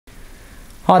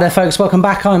Hi there folks, welcome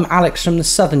back. I'm Alex from the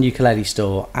Southern Ukulele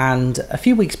Store, and a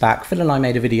few weeks back Phil and I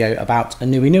made a video about a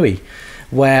nui nui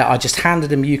where I just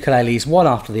handed him ukuleles one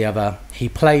after the other. He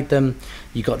played them,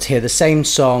 you got to hear the same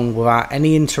song without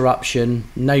any interruption,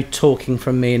 no talking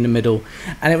from me in the middle,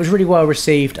 and it was really well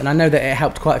received, and I know that it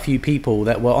helped quite a few people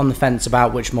that were on the fence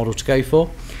about which model to go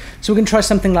for. So we're going to try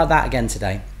something like that again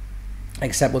today,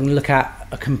 except we're going to look at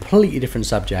a completely different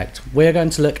subject. We're going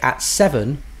to look at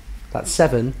seven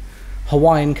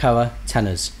Hawaiian Koa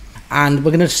Tenors. And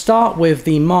we're going to start with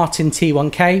the Martin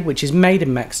T1K, which is made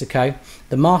in Mexico.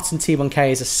 The Martin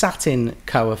T1K is a satin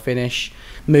Koa finish.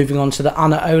 Moving on to the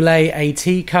Ana'Ole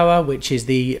AT Koa, which is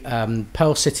the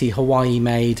Pearl City, Hawaii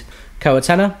made Koa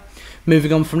Tenor.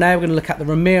 Moving on from there, we're going to look at the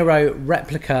Romero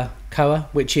replica Koa,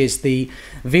 which is the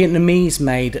Vietnamese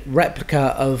made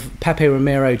replica of Pepe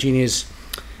Romero Jr.'s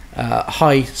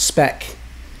high spec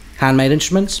handmade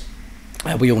instruments.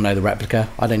 We all know the replica,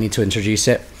 I don't need to introduce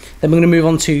it. Then we're going to move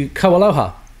on to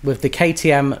KoAloha with the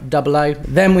KTM 00.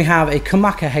 Then we have a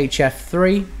Kamaka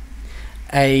HF3,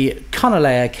 a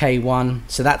Kanile'a K1,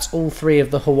 so that's all three of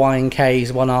the Hawaiian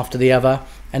Ks, one after the other.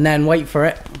 And then, wait for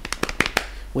it,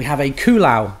 we have a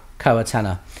KoAloha Koa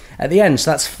Tenor at the end.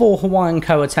 So that's four Hawaiian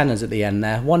Koa Tenors at the end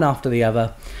there, one after the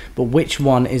other. But which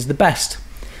one is the best?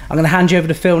 I'm going to hand you over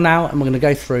to Phil now, and we're going to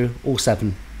go through all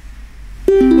seven.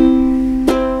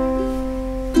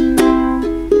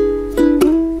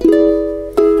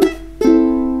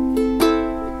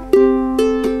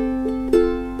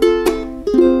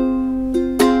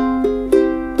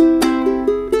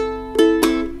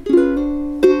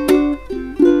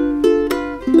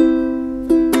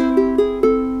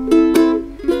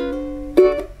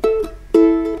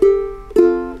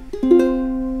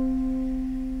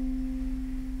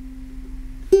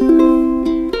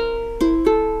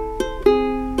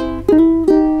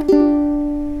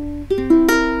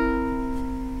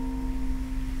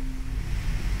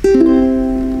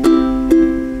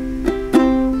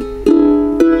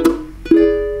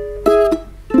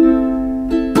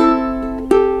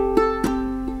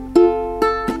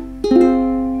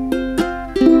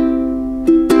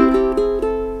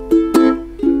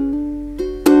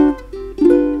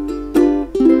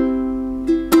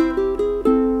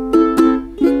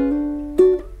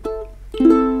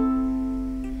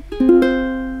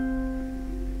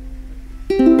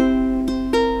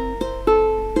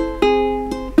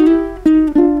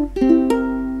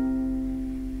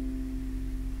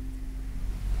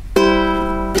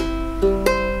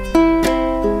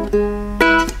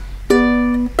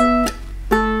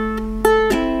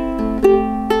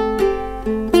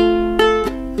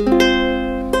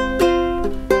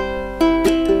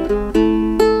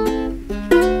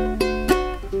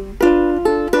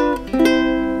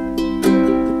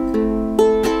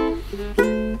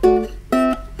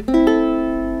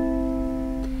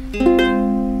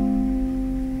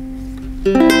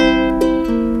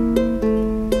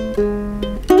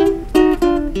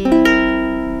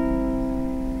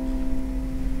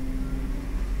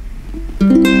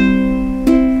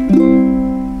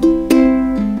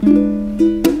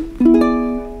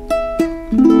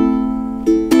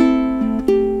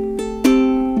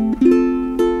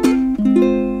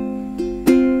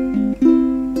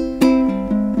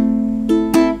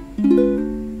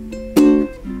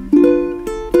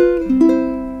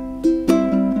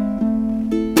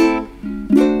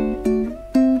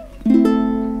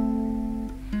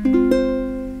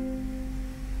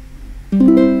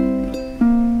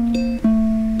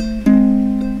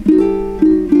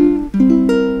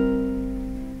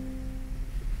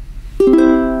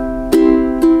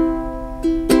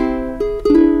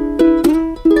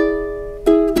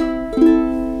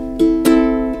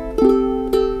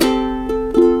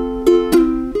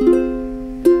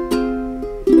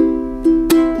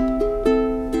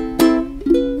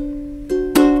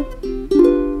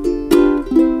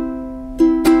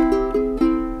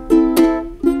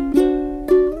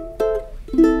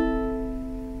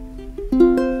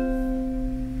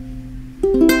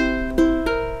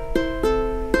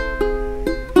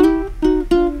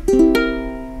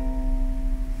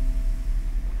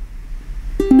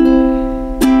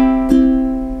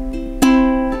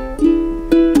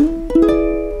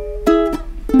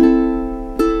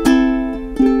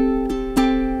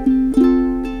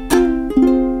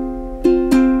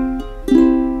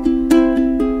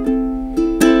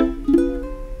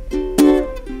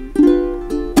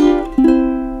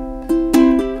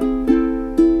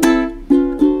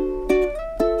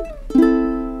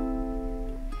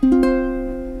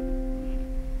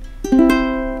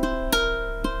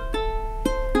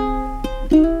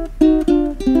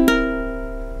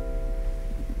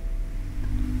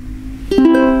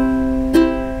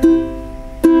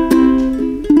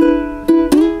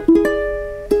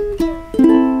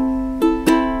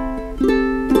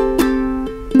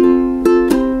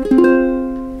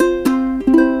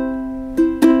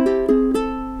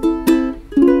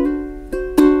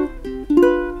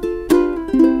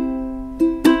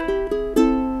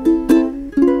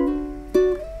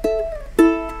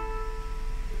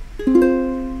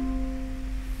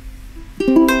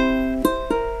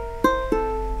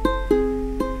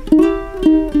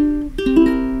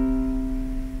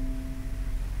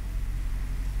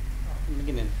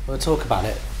 talk about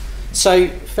it. So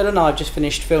Phil and I have just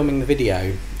finished filming the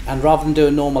video, and rather than do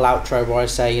a normal outro where I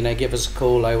say, you know, give us a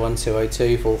call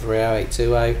 01202 430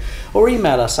 820 or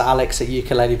email us at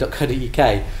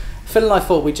alex@ukulele.co.uk, Phil and I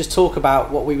thought we'd just talk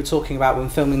about what we were talking about when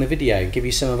filming the video, give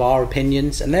you some of our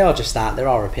opinions, and they are just that, they're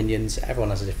our opinions. Everyone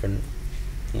has a different,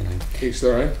 you know. Each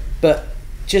their own. But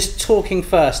just talking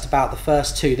first about the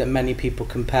first two that many people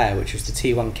compare, which was the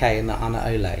T1K and the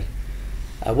Ana'Ole.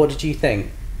 What did you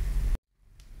think?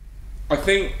 I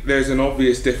think there's an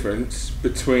obvious difference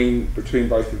between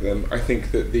both of them. I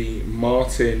think that the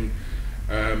Martin,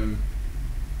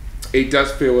 it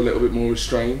does feel a little bit more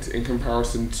restrained in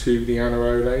comparison to the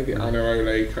Ana'Ole. The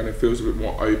Ana'Ole kind of feels a bit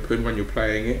more open when you're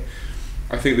playing it.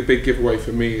 I think the big giveaway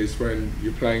for me is when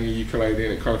you're playing a ukulele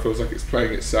and it kind of feels like it's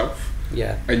playing itself.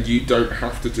 Yeah. And you don't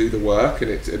have to do the work, and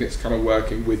it's kind of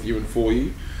working with you and for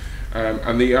you.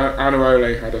 And the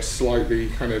Ana'Ole had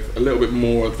a little bit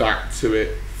more of that to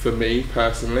it for me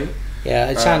personally. Yeah,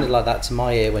 it sounded like that to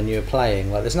my ear when you were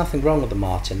playing. Like, there's nothing wrong with the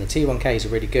Martin. The T1Ks are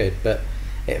really good, but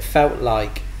it felt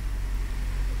like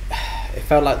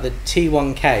the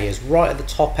T1K is right at the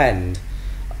top end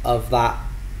of that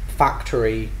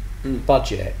factory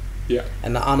budget. Yeah.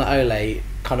 And the Ana'Ole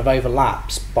kind of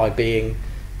overlaps by being,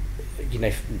 you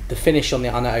know, the finish on the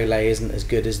Ana'Ole isn't as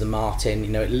good as the Martin. You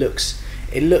know, it looks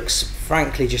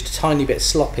frankly just a tiny bit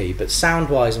sloppy, but sound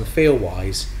wise and feel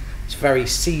wise, it's very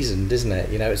seasoned, isn't it?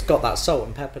 You know, it's got that salt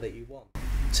and pepper that you want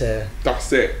to.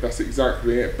 That's it. That's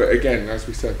exactly it. But again, as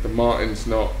we said, the Martin's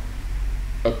not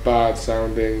a bad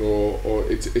sounding, or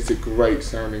it's a great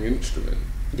sounding instrument.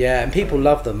 Yeah, and people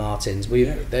love the Martins.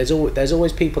 There's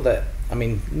always people that, I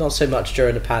mean, not so much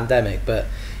during the pandemic, but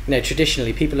you know,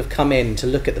 traditionally people have come in to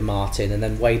look at the Martin and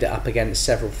then weighed it up against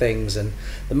several things, and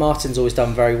the Martin's always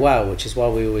done very well, which is why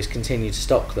we always continue to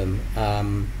stock them.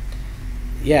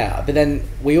 Yeah, but then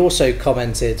we also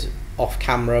commented off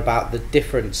camera about the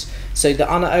difference. So the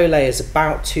Ana'Ole is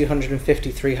about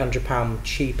 £250–300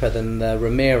 cheaper than the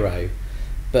Romero,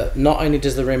 but not only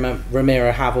does the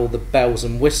Romero have all the bells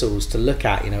and whistles to look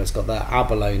at, you know, it's got the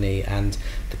abalone, and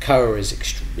the Koa is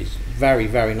very,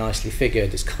 very nicely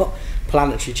figured. It's got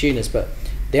planetary tuners, but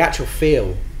the actual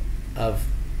feel of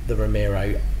the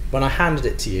Romero, when I handed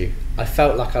it to you, I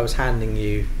felt like I was handing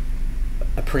you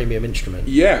a premium instrument.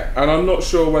 Yeah, and I'm not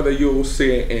sure whether you'll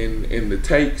see it in the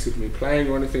takes of me playing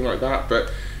or anything like that,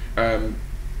 but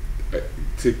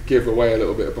to give away a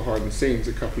little bit of behind the scenes,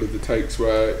 a couple of the takes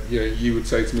where, you know, you would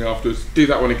say to me afterwards, do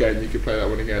that one again, you could play that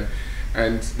one again,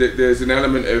 and there's an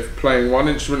element of playing one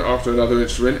instrument after another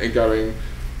instrument and going,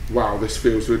 wow, this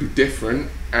feels really different,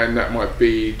 and that might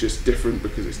be just different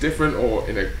because it's different, or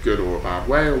in a good or a bad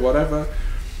way, or whatever.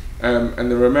 And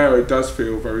the Romero does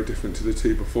feel very different to the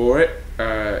two before it.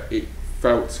 It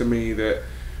felt to me that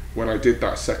when I did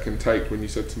that second take, when you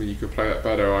said to me you could play that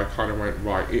better, I kind of went,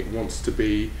 right, it wants to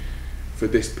be, for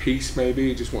this piece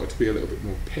maybe, just want it to be a little bit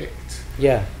more picked.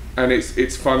 Yeah. And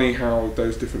it's funny how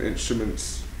those different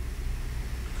instruments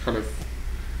kind of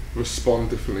respond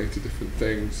differently to different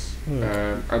things.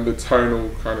 And the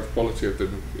tonal kind of quality of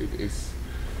them is,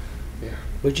 yeah.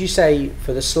 Would you say,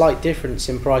 for the slight difference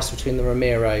in price between the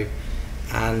Romero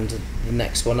and the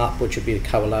next one up, which would be the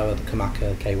KoAloha, the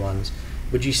Kamaka K1s,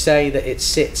 would you say that it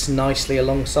sits nicely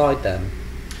alongside them?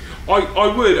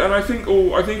 I would, and I think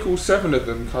all seven of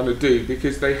them kind of do,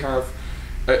 because they have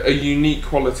a unique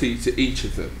quality to each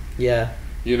of them. Yeah.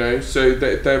 You know, so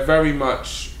they're very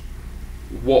much,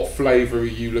 what flavour are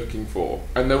you looking for?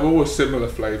 And they're all a similar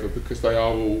flavour because they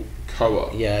are all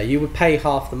Koa. Yeah, you would pay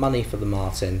half the money for the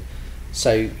Martin.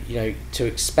 So, you know, to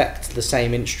expect the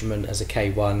same instrument as a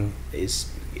K1 is,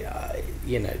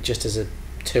 you know, just as a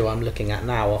two I'm looking at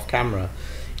now off camera,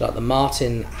 like the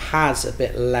Martin has a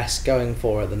bit less going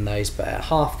for it than those, but at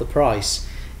half the price,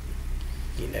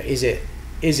 you know, is it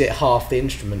half the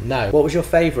instrument? No. What was your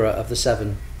favourite of the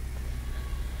seven?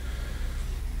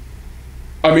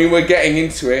 I mean, we're getting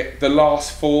into it. The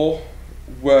last four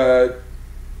were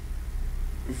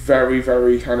very,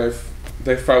 very kind of,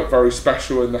 they felt very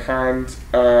special in the hand,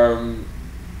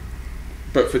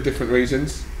 but for different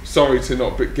reasons. Sorry to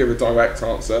not give a direct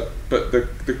answer, but the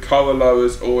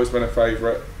KoAloha's always been a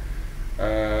favourite. Do you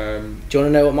want to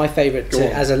know what my favourite,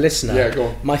 as a listener? Yeah, go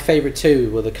on. My favourite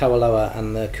two were the KoAloha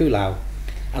and the Kulau,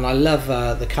 and I love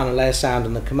the Kanile'a sound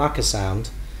and the Kamaka sound.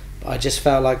 But I just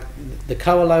felt like the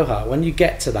KoAloha, when you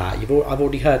get to that, I've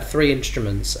already heard three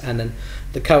instruments, and then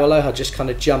the KoAloha just kind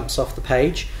of jumps off the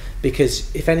page, because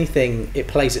if anything, it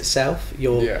plays itself.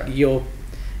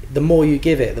 The more you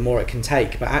give it, the more it can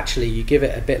take, but actually you give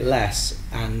it a bit less,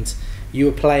 and you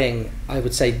were playing, I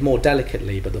would say, more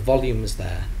delicately, but the volume was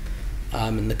there.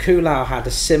 And the Kulau had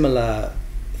a similar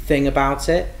thing about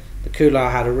it. The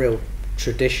Kuleles had a real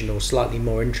traditional, slightly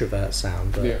more introvert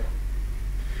sound. But yeah.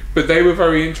 But they were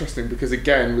very interesting because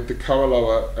again, with the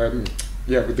KoAloha,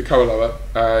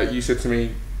 you said to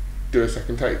me, do a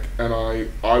second take, and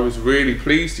I was really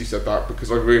pleased you said that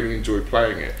because I really enjoyed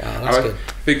playing it. Oh, that's good.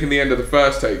 I think in the end of the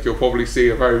first take you'll probably see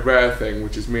a very rare thing,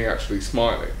 which is me actually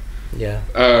smiling. Yeah.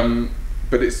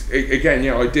 But again,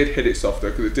 I did hit it softer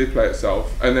because it did play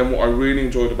itself. And then what I really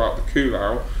enjoyed about the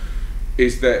Kuleles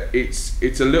is that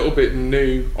it's a little bit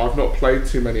new. I've not played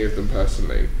too many of them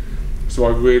personally, so I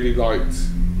really liked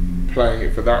playing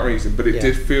it for that reason. But it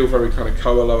did feel very kind of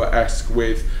KoAloha-esque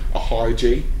with a high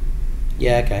G.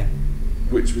 Yeah, okay.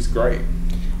 Which was great.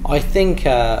 I think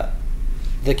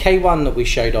the K1 that we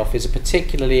showed off is a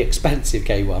particularly expensive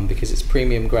K1 because it's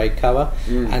premium grade Koa.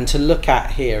 And to look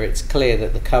at here, it's clear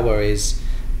that the Koa is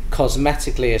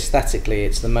cosmetically, aesthetically,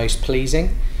 it's the most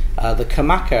pleasing. The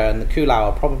Kamaka and the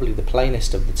Kuleles are probably the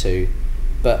plainest of the two,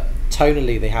 but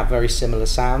tonally they have very similar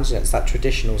sounds, and it's that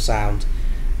traditional sound,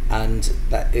 and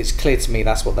that it's clear to me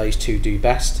that's what those two do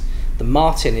best. The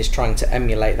Martin is trying to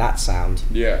emulate that sound,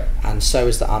 and so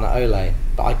is the Ana'Ole,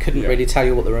 but I couldn't really tell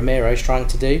you what the Romero is trying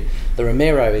to do. The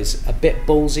Romero is a bit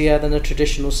ballsier than a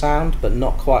traditional sound, but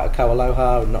not quite a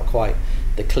KoAloha, and not quite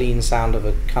the clean sound of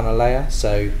a Kanilea.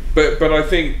 So, but I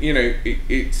think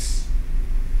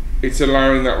it's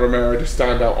allowing that Romero to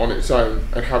stand out on its own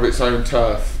and have its own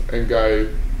turf and go,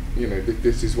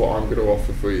 this is what I'm going to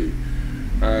offer for you.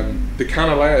 The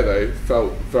Kanilea though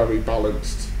felt very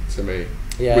balanced to me.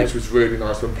 Yeah. Which was really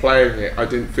nice. When playing it, I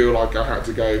didn't feel like I had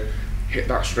to go hit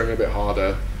that string a bit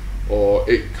harder, or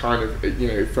it kind of,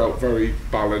 it felt very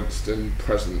balanced and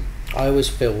present. I always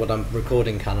feel when I'm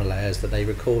recording Kanile'as that they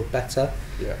record better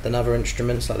than other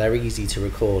instruments. Like they're easy to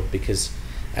record because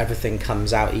everything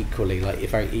comes out equally, like a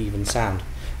very even sound.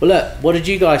 Well, look, what did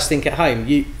you guys think at home?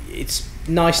 It's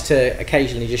nice to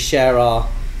occasionally just share our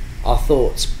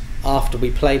thoughts after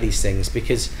we play these things,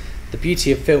 because the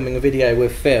beauty of filming a video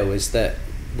with Phil is that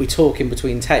we talk in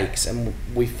between takes and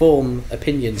we form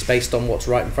opinions based on what's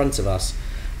right in front of us,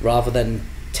 rather than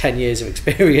 10 years of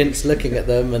experience looking at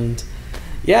them. And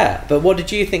but what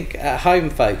did you think at home,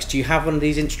 folks? Do you have one of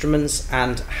these instruments,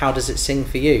 and how does it sing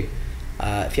for you?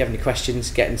 If you have any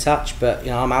questions, get in touch. But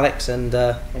I'm Alex, and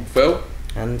I'm Phil,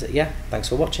 and thanks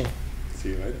for watching. See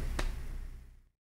you later.